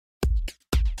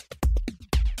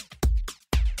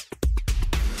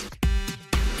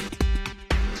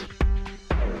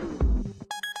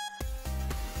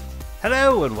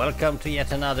Hello and welcome to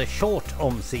yet another short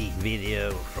OMSI video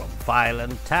from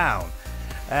Filen town.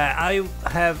 I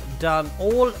have done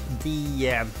all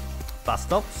the bus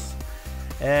stops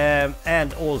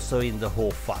and also in the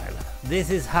whole file. This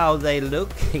is how they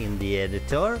look in the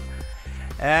editor.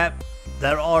 There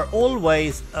are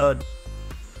always a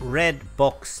red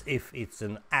box if it's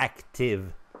an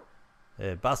active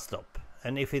bus stop,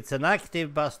 and if it's an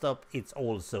active bus stop it's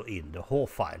also in the whole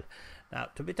file. Now,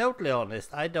 to be totally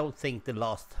honest, I don't think the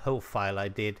last whole file I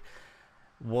did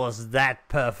was that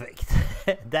perfect.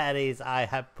 That is, I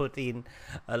have put in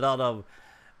a lot of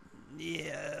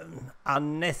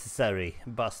unnecessary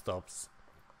bus stops,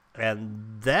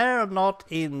 and they're not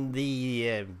in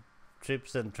the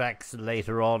trips and tracks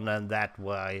later on, and that's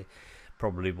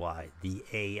probably why the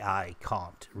AI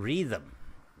can't read them.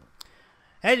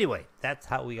 Anyway, that's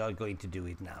how we are going to do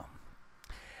it now.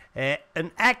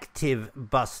 An active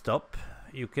bus stop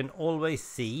you can always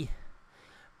see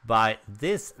by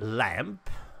this lamp.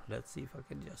 Let's see if I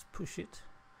can just push it.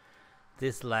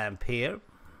 This lamp here.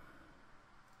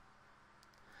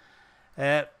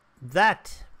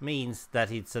 That means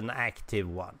that it's an active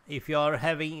one. If you are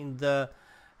having the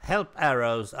help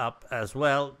arrows up as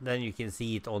well, then you can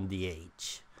see it on the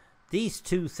edge. These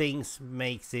two things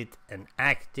makes it an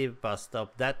active bus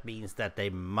stop. That means that they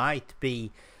might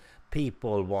be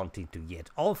people wanting to get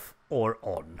off or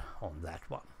on that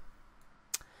one.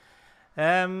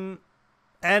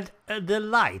 And the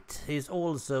light is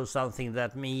also something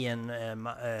that me and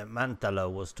Mantalo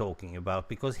was talking about,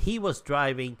 because he was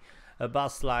driving a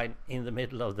bus line in the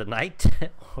middle of the night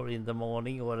or in the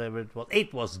morning or whatever it was.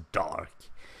 It was dark,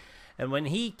 and when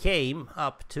he came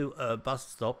up to a bus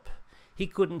stop he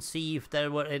couldn't see if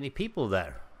there were any people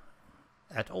there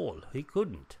at all. He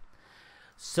couldn't.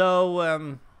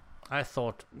 So I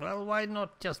thought, well, why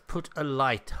not just put a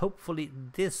light? Hopefully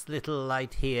this little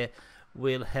light here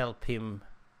will help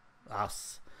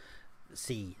us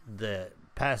see the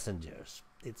passengers.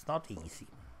 It's not easy.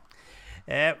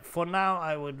 For now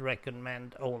I would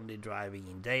recommend only driving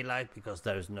in daylight, because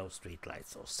there is no street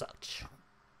lights or such.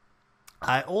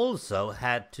 I also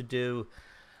had to do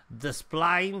the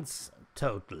splines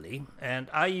totally, and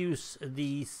I use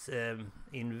these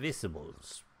invisible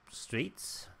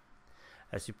streets,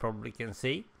 as you probably can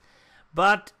see.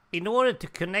 But in order to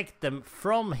connect them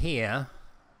from here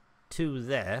to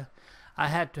there, I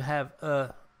had to have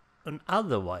an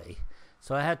other way.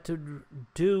 So I had to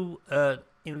do an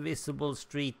invisible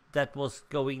street that was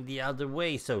going the other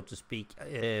way, so to speak,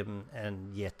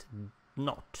 and yet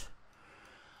not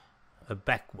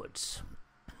backwards.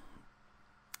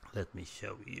 Let me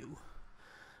show you.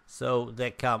 So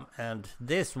they come, and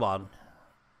this one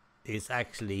is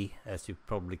actually, as you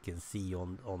probably can see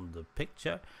on the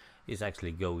picture, is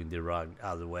actually going the wrong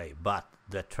other way, but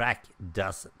the track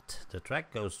doesn't. The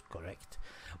track goes correct.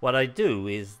 What I do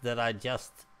is that I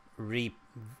just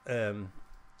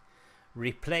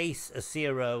replace a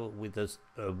 0 with a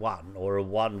 1, or a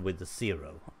 1 with a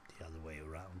 0, the other way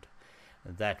around,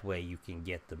 and that way you can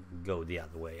get them go the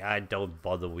other way. I don't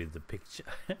bother with the picture.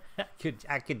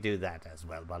 I could do that as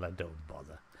well, but I don't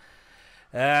bother.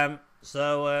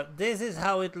 So this is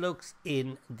how it looks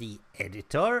in the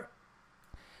editor.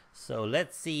 So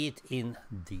let's see it in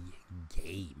the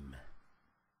game.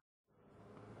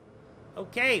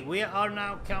 Okay, we are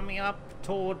now coming up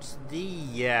towards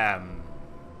the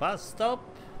bus stop,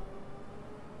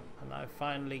 and I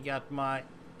finally got my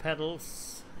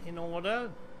pedals in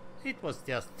order. It was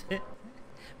just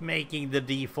making the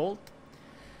default.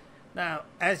 Now,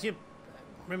 as you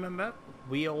remember,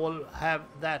 we all have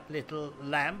that little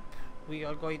lamp we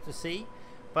are going to see,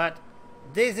 but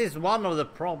this is one of the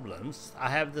problems.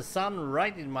 I have the sun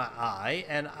right in my eye,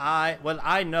 and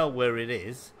I know where it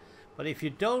is, but if you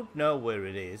don't know where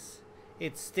it is,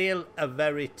 it's still a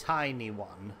very tiny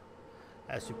one,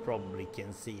 as you probably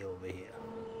can see over here.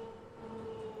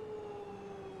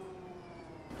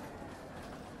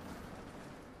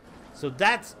 So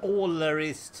that's all there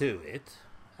is to it,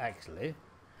 actually.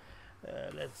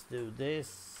 Let's do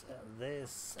this and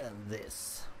this and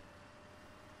this.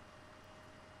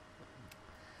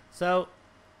 So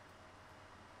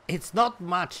it's not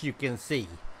much you can see.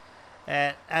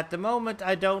 At the moment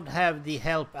I don't have the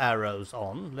help arrows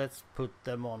on. Let's put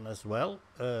them on as well.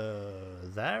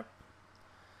 There.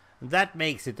 That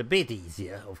makes it a bit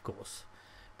easier, of course.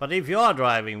 But if you are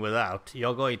driving without,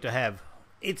 you're going to have...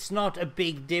 It's not a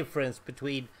big difference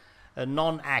between a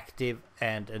non-active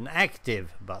and an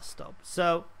active bus stop.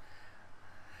 So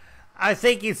I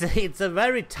think it's a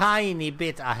very tiny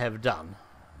bit I have done.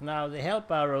 Now the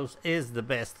help arrows is the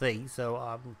best thing, so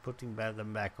I'm putting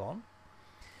them back on.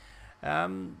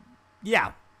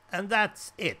 Yeah, and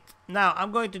that's it. Now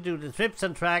I'm going to do the trips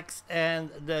and tracks and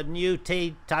the new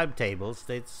timetables.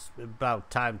 It's about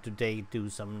time today do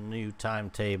some new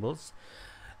timetables,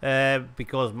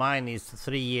 because mine is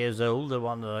 3 years old, the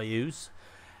one that I use.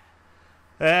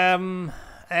 And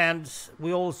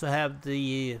we also have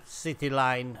the City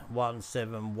Line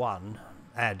 171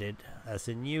 added as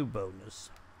a new bonus.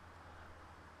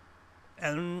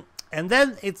 And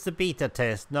then it's a beta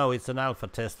test. No, it's an alpha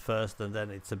test first, and then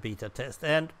it's a beta test.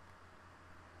 And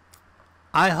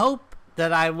I hope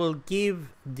that I will give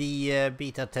the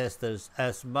beta testers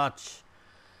as much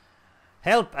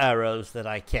help arrows that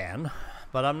I can,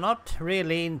 but I'm not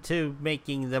really into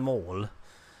making them all.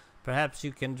 Perhaps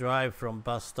you can drive from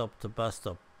bus stop to bus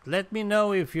stop. Let me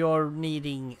know if you're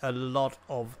needing a lot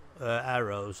of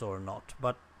arrows or not,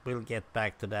 but we'll get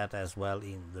back to that as well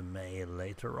in the mail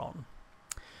later on.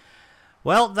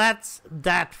 Well, that's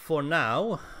that for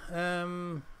now.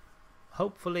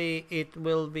 Hopefully it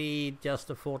will be just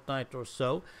a fortnight or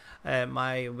so.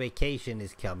 My vacation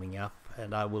is coming up,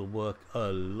 and I will work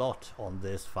a lot on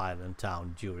this Filen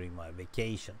town during my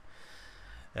vacation.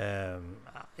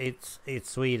 It's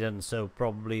Sweden, so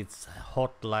probably it's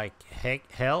hot like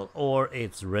hell, or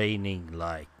it's raining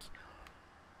like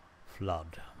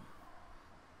flood.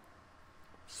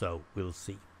 So we'll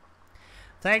see.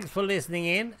 Thanks for listening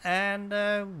in, and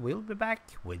we'll be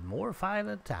back with more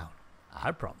Filen town,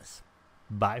 I promise.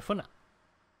 Bye for now.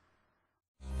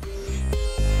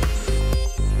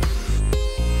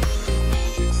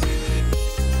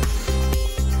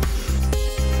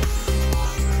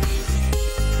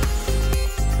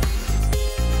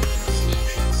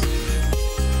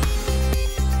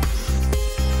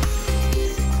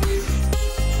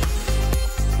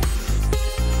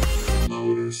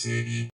 City.